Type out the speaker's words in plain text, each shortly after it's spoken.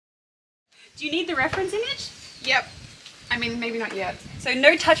Do you need the reference image? Yep. I mean, maybe not yet. So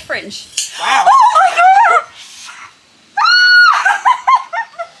no touch fringe. Wow. Oh my god!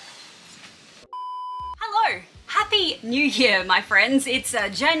 Hello! Happy New Year, my friends. It's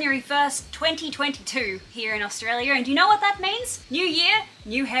January 1st, 2022 here in Australia, and you know what that means? New year,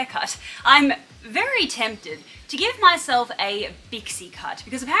 new haircut. I'm very tempted to give myself a Bixie cut,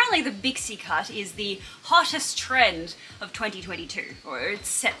 because apparently the Bixie cut is the hottest trend of 2022, or it's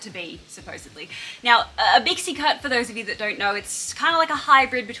set to be, supposedly. Now, a Bixie cut, for those of you that don't know, it's kind of like a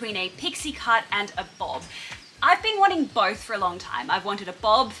hybrid between a pixie cut and a bob. I've been wanting both for a long time. I've wanted a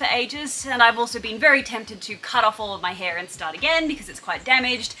bob for ages, and I've also been very tempted to cut off all of my hair and start again because it's quite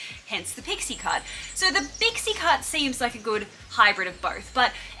damaged, hence the pixie cut. So the Bixie cut seems like a good hybrid of both,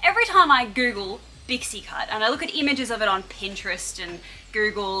 but every time I Google Bixie cut and I look at images of it on Pinterest and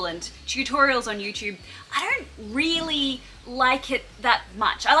Google and tutorials on YouTube, I don't really like it that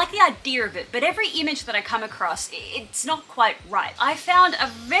much. I like the idea of it, but every image that I come across, it's not quite right. I found a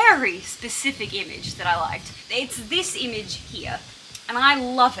very specific image that I liked. It's this image here, and I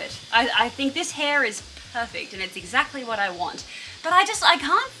love it. I think this hair is perfect and it's exactly what I want, but I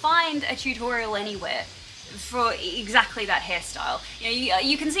can't find a tutorial anywhere for exactly that hairstyle. You know,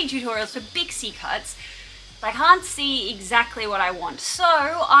 you can see tutorials for Bixie cuts, but I can't see exactly what I want. So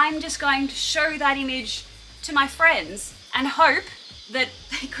I'm just going to show that image to my friends and hope that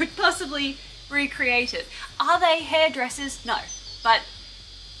they could possibly recreate it. Are they hairdressers? No, but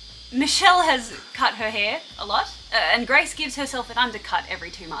Michelle has cut her hair a lot, and Grace gives herself an undercut every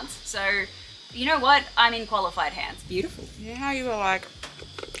 2 months. So you know what? I'm in qualified hands. Beautiful. Yeah, how you were like,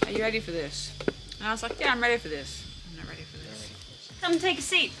 are you ready for this? And I was like, yeah, I'm ready for this. I'm not ready for this. Come take a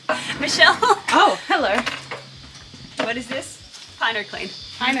seat. Michelle. Oh, hello. What is this? Pino Clean.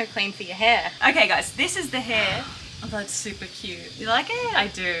 Pino Clean for your hair. Okay guys, this is the hair. Oh, that's super cute. You like it? I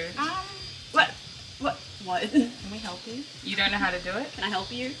do. What? Can we help you? You don't know how to do it? Can I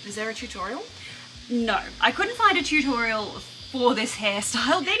help you? Is there a tutorial? No, I couldn't find a tutorial for this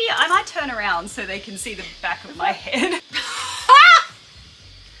hairstyle. Maybe I might turn around so they can see the back of my head.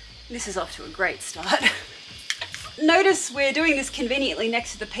 This is off to a great start. Notice we're doing this conveniently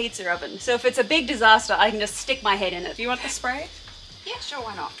next to the pizza oven, so if it's a big disaster, I can just stick my head in it. Do you want the spray? Yeah, sure,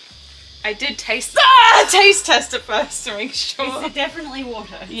 why not? I did taste test it first to make sure. It's definitely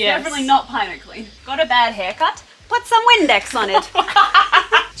water. It's yes. Definitely not Pino Clean. Got a bad haircut? Put some Windex on it.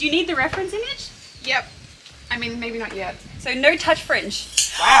 Do you need the reference image? Yep. I mean, maybe not yet. So no touch fringe.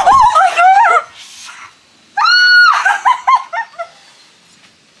 Wow. Oh my god!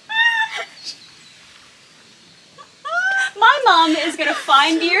 My mum is gonna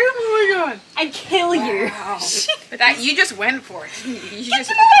find you. Oh my god. And kill you. Wow. But that you just went for it, didn't you? Get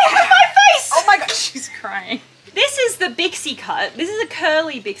the bag off my face! Oh my god, she's crying. This is the Bixie cut. This is a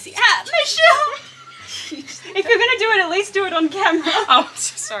curly Bixie. Ah, Michelle! If you're gonna do it, at least do it on camera. Oh,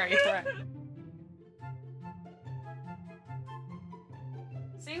 sorry.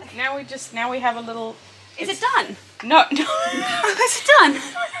 See, now we have a little. Is it done? No. Is it done?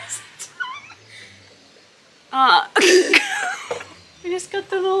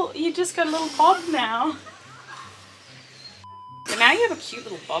 You just got a little bob now. But now you have a cute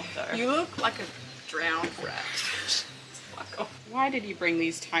little bob though. You look like a drowned rat. Fuck off. Why did you bring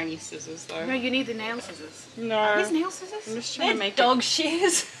these tiny scissors though? No, you need the nail scissors. No. Are these nail scissors? I'm just trying to make dog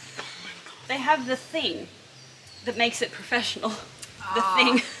shears. They have the thing that makes it professional. The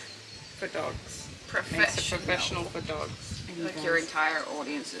thing. For dogs. Professional for dogs. Like your entire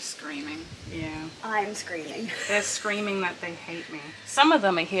audience is screaming. Yeah. I'm screaming. They're screaming that they hate me. Some of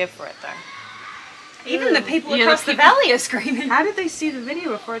them are here for it though. Even the people across the valley are screaming. How did they see the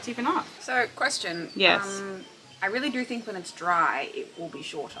video before it's even up? So, question. Yes. I really do think when it's dry, it will be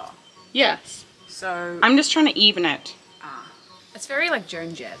shorter. Yes. So. I'm just trying to even it. It's very like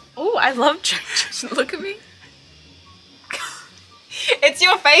Joan Jett. Oh, I love Joan Jett. Look at me. It's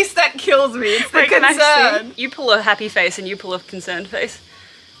your face that kills me. It's the Wait, can I concern. You pull a happy face and you pull a concerned face.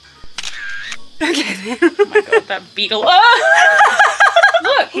 Okay. Oh my god, that beetle.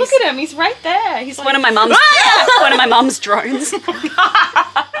 Look at him. He's right there. He's like, one of my mum's one of my mum's drones. Do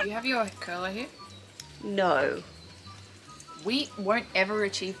you have your curler here? No. We won't ever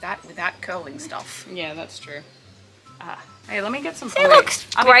achieve that without curling stuff. Yeah, that's true. Hey, let me get some It looks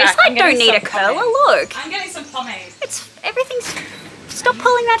Grace, I don't need a curler, look. I'm getting some pomade. Everything's... Stop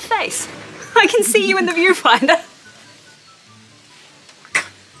pulling that face. I can see you in the viewfinder.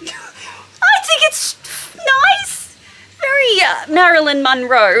 I think it's nice. Very Marilyn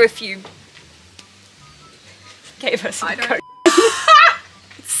Monroe if you gave her some coke.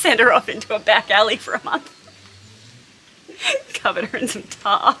 Sent her off into a back alley for a month. Covered her in some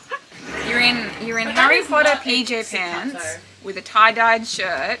tar. You're in Harry Potter PJ pants with a tie-dyed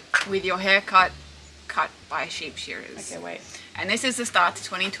shirt with your hair cut by sheep shearers. Okay, wait. And this is the start to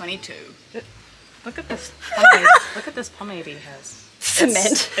 2022. Look at this pomade. Look at this pomade he has.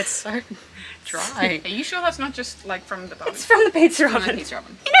 Cement. It's so dry. Are you sure that's not just like from the oven? It's from the pizza From the oven. pizza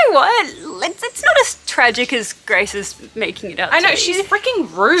oven. You know what? It's not as tragic as Grace is making it out. I know, to be. she's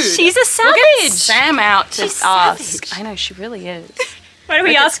freaking rude. She's a Look at savage. Sam out to She's ask. savage. I know, she really is. Why don't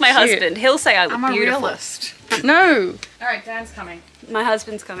we Look, ask it's my cute. husband? He'll say I look I'm a beautiful. realist. No. Alright, Dan's coming. My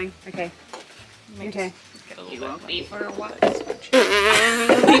husband's coming. Okay. Okay. You won't be for a while.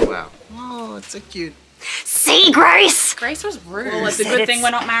 Wow. Oh, it's so cute. See, Grace. Grace was rude. Well, it's a a good good thing thing we're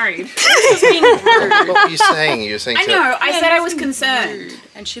we're not married. What were you saying? You were saying I know, I said I was concerned.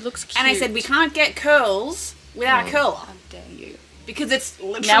 And she looks cute. And I said we can't get curls without a curler. How dare you? Because it's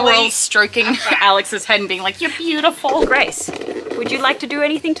literally... Now we're all stroking Alex's head and being like, you're beautiful. Grace, would you like to do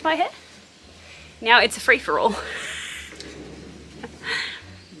anything to my hair? Now it's a free-for-all.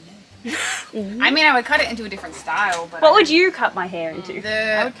 I mean, I would cut it into a different style, but... What would you cut my hair into?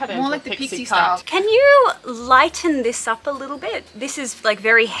 I would cut it more into like a the pixie pixie cut. style. Can you lighten this up a little bit? This is like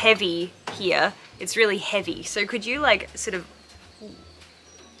very heavy here. It's really heavy. So could you like sort of...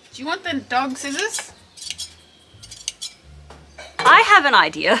 Do you want the dog scissors? I have an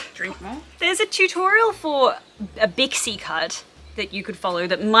idea. Drink more. There's a tutorial for a Bixie cut that you could follow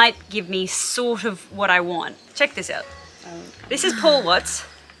that might give me sort of what I want. Check this out. This is Paul Watts.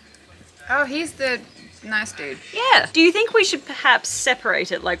 Oh, he's the nice dude. Yeah. Do you think we should perhaps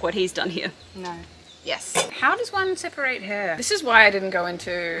separate it like what he's done here? No. Yes. How does one separate hair? This is why I didn't go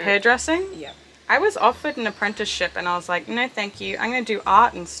into... Hairdressing? Yeah. I was offered an apprenticeship and I was like, no thank you, I'm going to do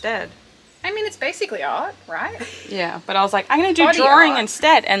art instead. I mean, it's basically art, right? Yeah, but I was like, I'm going to do Body drawing art.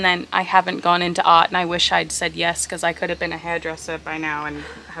 instead. And then I haven't gone into art and I wish I'd said yes because I could have been a hairdresser by now and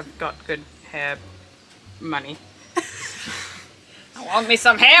have got good hair money. I want me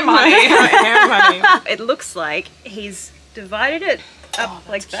some hair money. Hair money. It looks like he's divided it up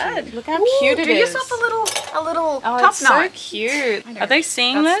like that. Look how cute it Do is. yourself a little Oh, top it's knot. so cute. Are they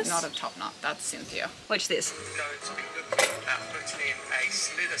seeing That's this? not a top knot. That's Cynthia. Watch this. going to be looking at putting in a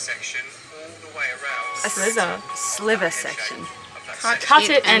slither section all the way around. A slither. Sliver section. Of that Cut section. Cut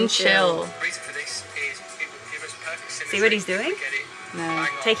it and chill. The reason for this is it will give us perfect symmetry. See what he's doing? Get it No. bang on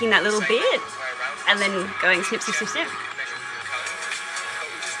Taking that little the same bit way around. and then going snip, snip, snip, snip. Measure the colour. But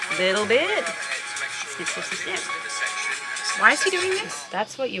we just work Little bit. ahead to make sure Snip, snip, snip, snip. slither section. Why is he doing this?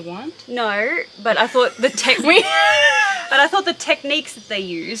 That's what you want? No, but I thought the technique. But I thought the techniques that they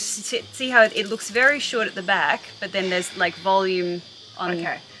use. See how it looks very short at the back, but then there's like volume on.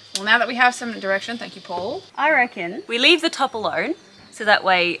 Okay. Well, now that we have some direction, thank you, Paul. I reckon we leave the top alone, so that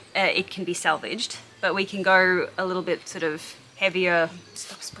way it can be salvaged. But we can go a little bit sort of heavier.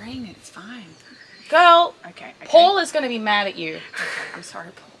 Stop spraying it. It's fine. Girl, Okay. Paul is going to be mad at you. Okay, I'm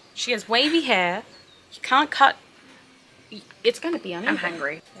sorry, Paul. She has wavy hair. You can't cut. It's going to be uneven. I'm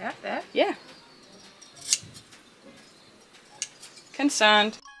hungry. Yeah, there. Yeah.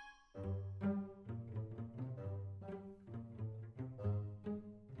 Concerned.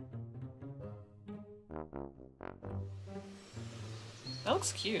 That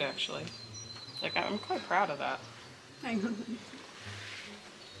looks cute, actually. Like, I'm quite proud of that. Hang on.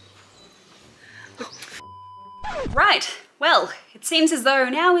 Right. Well, it seems as though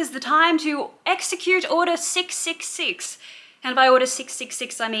now is the time to execute Order 666. And by Order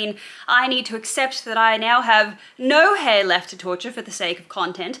 666, I mean I need to accept that I now have no hair left to torture for the sake of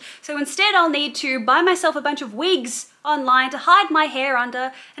content. So instead I'll need to buy myself a bunch of wigs online to hide my hair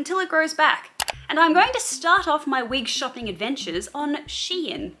under until it grows back. And I'm going to start off my wig shopping adventures on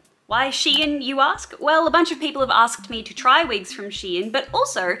Shein. Why Shein, you ask? Well, a bunch of people have asked me to try wigs from Shein, but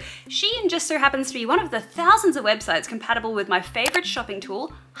also Shein just so happens to be one of the thousands of websites compatible with my favorite shopping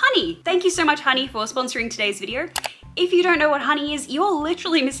tool, Honey. Thank you so much, Honey, for sponsoring today's video. If you don't know what Honey is, you're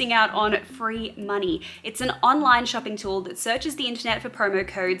literally missing out on free money. It's an online shopping tool that searches the internet for promo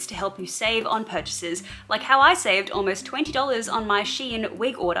codes to help you save on purchases, like how I saved almost $20 on my Shein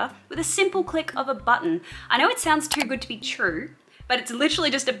wig order with a simple click of a button. I know it sounds too good to be true, but it's literally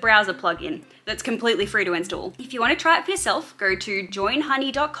just a browser plugin that's completely free to install. If you want to try it for yourself, go to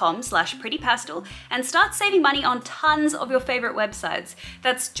joinhoney.com/prettypastel and start saving money on tons of your favorite websites.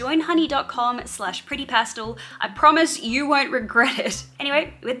 That's joinhoney.com/prettypastel. I promise you won't regret it.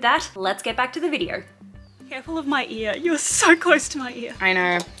 Anyway, with that, let's get back to the video. Careful of my ear. You're so close to my ear. I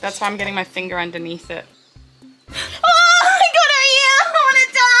know. That's why I'm getting my finger underneath it. Oh, I got her ear! I wanna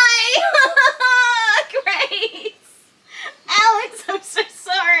die! Grace! Alex, I'm so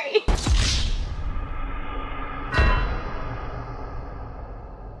sorry.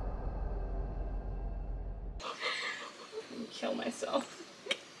 kill myself.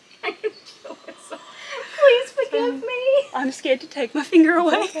 I'm gonna kill myself. Please forgive me. I'm scared to take my finger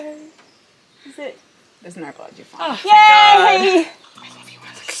away. Okay. Is it? There's no blood, you're fine. Oh, Yay! I love you,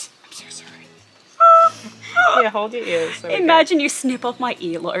 Alex. I'm so sorry. Yeah, hold your ears. So Imagine you snip off my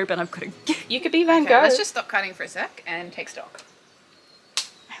earlobe and I've got a... you could be Van Okay, Gogh. let's just stop cutting for a sec and take stock.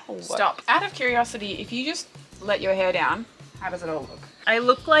 Stop. Out of curiosity, if you just let your hair down, how does it all look? I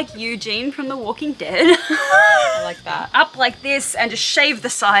look like Eugene from The Walking Dead. I like that. Up like this and just shave the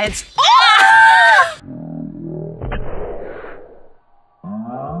sides.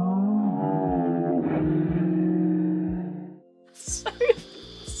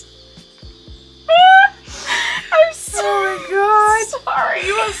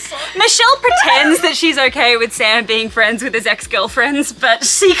 Michelle pretends that she's okay with Sam being friends with his ex-girlfriends, but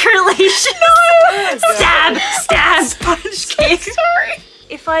secretly she's stab, punch, kick. Sorry.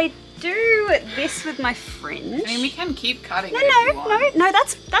 If I do this with my fringe, I mean, we can keep cutting it if you want. no,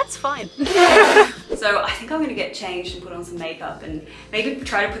 that's fine. So I think I'm gonna get changed and put on some makeup and maybe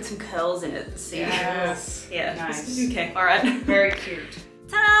try to put some curls in it. See? Yes. Yeah. Nice. Okay. All right. Very cute.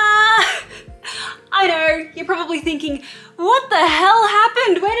 Ta-da! I know, you're probably thinking, what the hell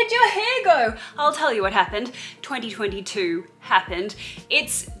happened? Where did your hair go? I'll tell you what happened. 2022 happened.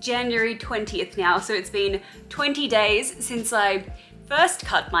 It's January 20th now, so it's been 20 days since I first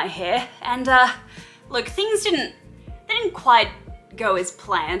cut my hair. And look, things didn't quite go as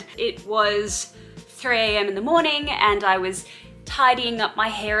planned. It was 3 AM in the morning and I was tidying up my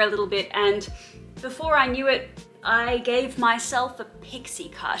hair a little bit, and before I knew it, I gave myself a pixie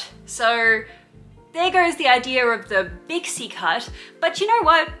cut. So there goes the idea of the Bixie cut, but you know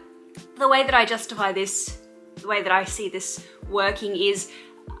what? The way that I justify this, the way that I see this working is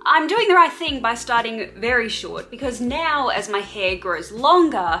I'm doing the right thing by starting very short, because now as my hair grows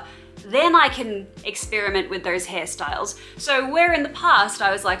longer, then I can experiment with those hairstyles. So where in the past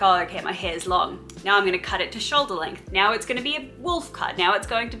I was like, oh, okay, my hair's long. Now I'm gonna cut it to shoulder length. Now it's gonna be a wolf cut. Now it's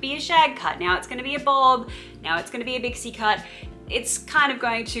going to be a shag cut. Now it's gonna be a bob. Now it's gonna be a Bixie cut. It's kind of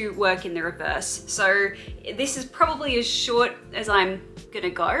going to work in the reverse. So this is probably as short as I'm gonna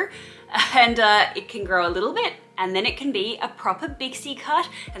go. And it can grow a little bit, and then it can be a proper Bixie cut,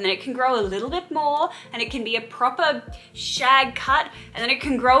 and then it can grow a little bit more, and it can be a proper shag cut, and then it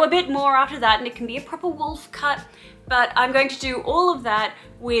can grow a bit more after that, and it can be a proper wolf cut. But I'm going to do all of that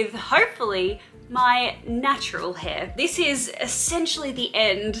with, hopefully, my natural hair. This is essentially the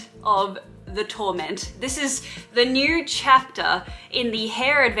end of the torment. This is the new chapter in the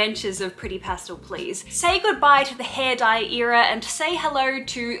hair adventures of Pretty Pastel Please. Say goodbye to the hair dye era and say hello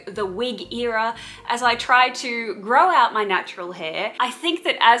to the wig era as I try to grow out my natural hair. I think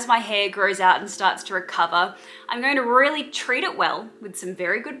that as my hair grows out and starts to recover, I'm going to really treat it well with some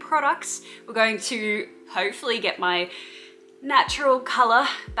very good products. We're going to hopefully get my natural color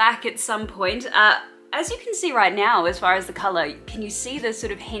back at some point. As you can see right now, as far as the color, can you see the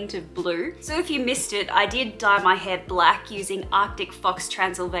sort of hint of blue? So if you missed it, I did dye my hair black using Arctic Fox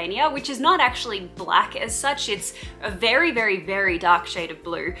Transylvania, which is not actually black as such. It's a very, very, very dark shade of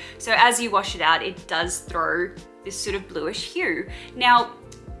blue. So as you wash it out, it does throw this sort of bluish hue. Now,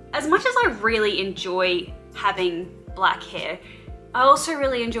 as much as I really enjoy having black hair, I also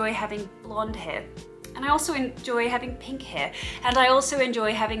really enjoy having blonde hair. And I also enjoy having pink hair, and I also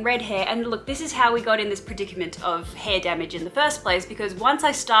enjoy having red hair. And look, this is how we got in this predicament of hair damage in the first place, because once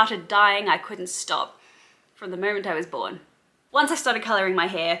I started dyeing, I couldn't stop from the moment I was born. Once I started coloring my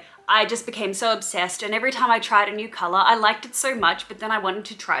hair, I just became so obsessed, and every time I tried a new color, I liked it so much, but then I wanted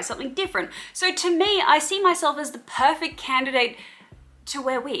to try something different. So to me, I see myself as the perfect candidate to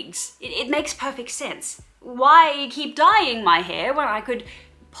wear wigs. It makes perfect sense. Why keep dyeing my hair when I could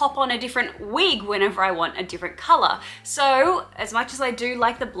pop on a different wig whenever I want a different color? So as much as I do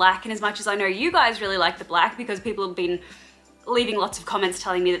like the black, and as much as I know you guys really like the black because people have been leaving lots of comments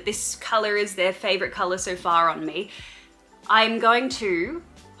telling me that this color is their favorite color so far on me, I'm going to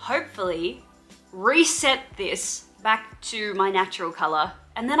hopefully reset this back to my natural color,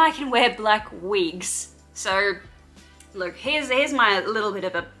 and then I can wear black wigs. So look, here's my little bit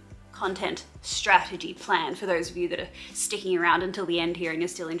of a content strategy plan for those of you that are sticking around until the end here and you're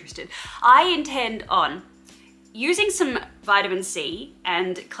still interested. I intend on using some vitamin C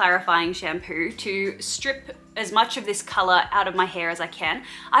and clarifying shampoo to strip as much of this color out of my hair as I can.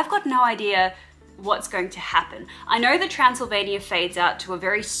 I've got no idea what's going to happen. I know the Transylvania fades out to a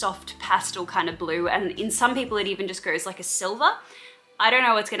very soft pastel kind of blue, and in some people it even just goes like a silver. I don't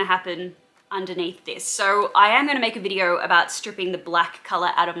know what's going to happen underneath this. So I am going to make a video about stripping the black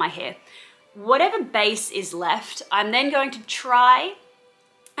color out of my hair. Whatever base is left, I'm then going to try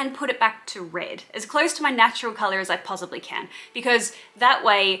and put it back to red, as close to my natural color as I possibly can, because that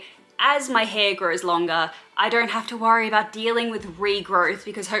way, as my hair grows longer, I don't have to worry about dealing with regrowth,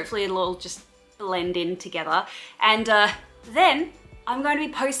 because hopefully it'll all just blend in together. And then I'm going to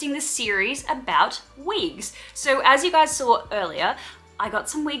be posting this series about wigs. So as you guys saw earlier, I got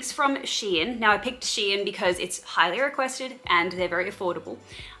some wigs from Shein. Now I picked Shein because it's highly requested and they're very affordable.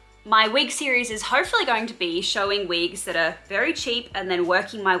 My wig series is hopefully going to be showing wigs that are very cheap and then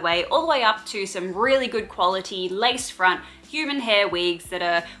working my way all the way up to some really good quality lace front human hair wigs that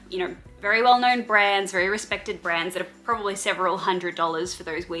are, you know, very well-known brands, very respected brands that are probably several $100s for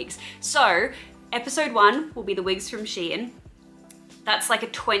those wigs. So episode 1 will be the wigs from Shein. That's like a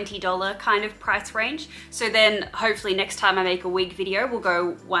 $20 kind of price range. So then hopefully next time I make a wig video, we'll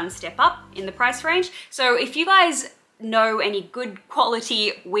go one step up in the price range. So if you guys know any good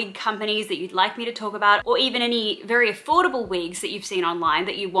quality wig companies that you'd like me to talk about, or even any very affordable wigs that you've seen online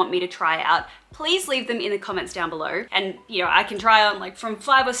that you want me to try out, please leave them in the comments down below. And you know, I can try on like from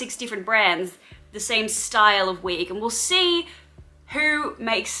 5 or 6 different brands the same style of wig, and we'll see who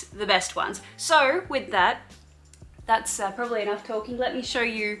makes the best ones. So with that, that's probably enough talking. Let me show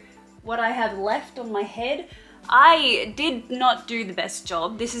you what I have left on my head. I did not do the best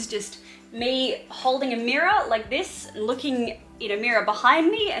job. This is just me holding a mirror like this, looking in a mirror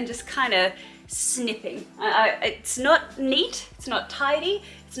behind me and just kind of snipping. It's not neat, it's not tidy,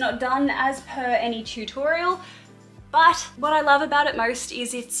 it's not done as per any tutorial, but what I love about it most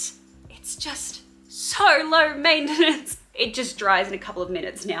is it's just so low maintenance. It just dries in a couple of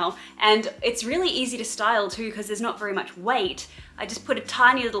minutes now, and it's really easy to style too because there's not very much weight. I just put a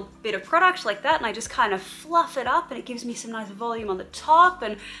tiny little bit of product like that and I just kind of fluff it up and it gives me some nice volume on the top,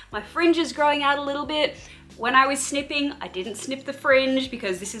 and my fringe is growing out a little bit. When I was snipping, I didn't snip the fringe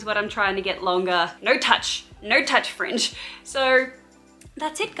because this is what I'm trying to get longer. No touch fringe. So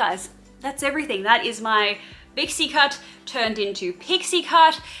that's it, guys. That's everything. That is my Bixie Cut turned into Pixie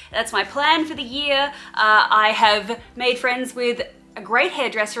Cut. That's my plan for the year. I have made friends with a great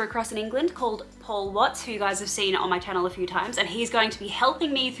hairdresser across in England called Paul Watts, who you guys have seen on my channel a few times, and he's going to be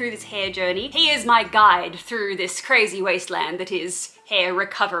helping me through this hair journey. He is my guide through this crazy wasteland that is hair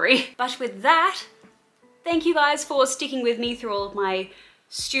recovery. But with that, thank you guys for sticking with me through all of my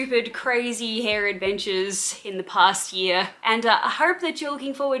stupid, crazy hair adventures in the past year. And I hope that you're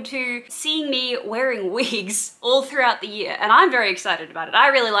looking forward to seeing me wearing wigs all throughout the year. And I'm very excited about it. I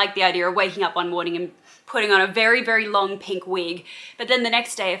really like the idea of waking up one morning and putting on a very, very long pink wig. But then the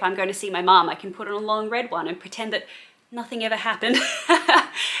next day, if I'm going to see my mom, I can put on a long red one and pretend that nothing ever happened.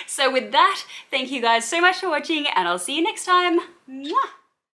 So with that, thank you guys so much for watching, and I'll see you next time. Mwah!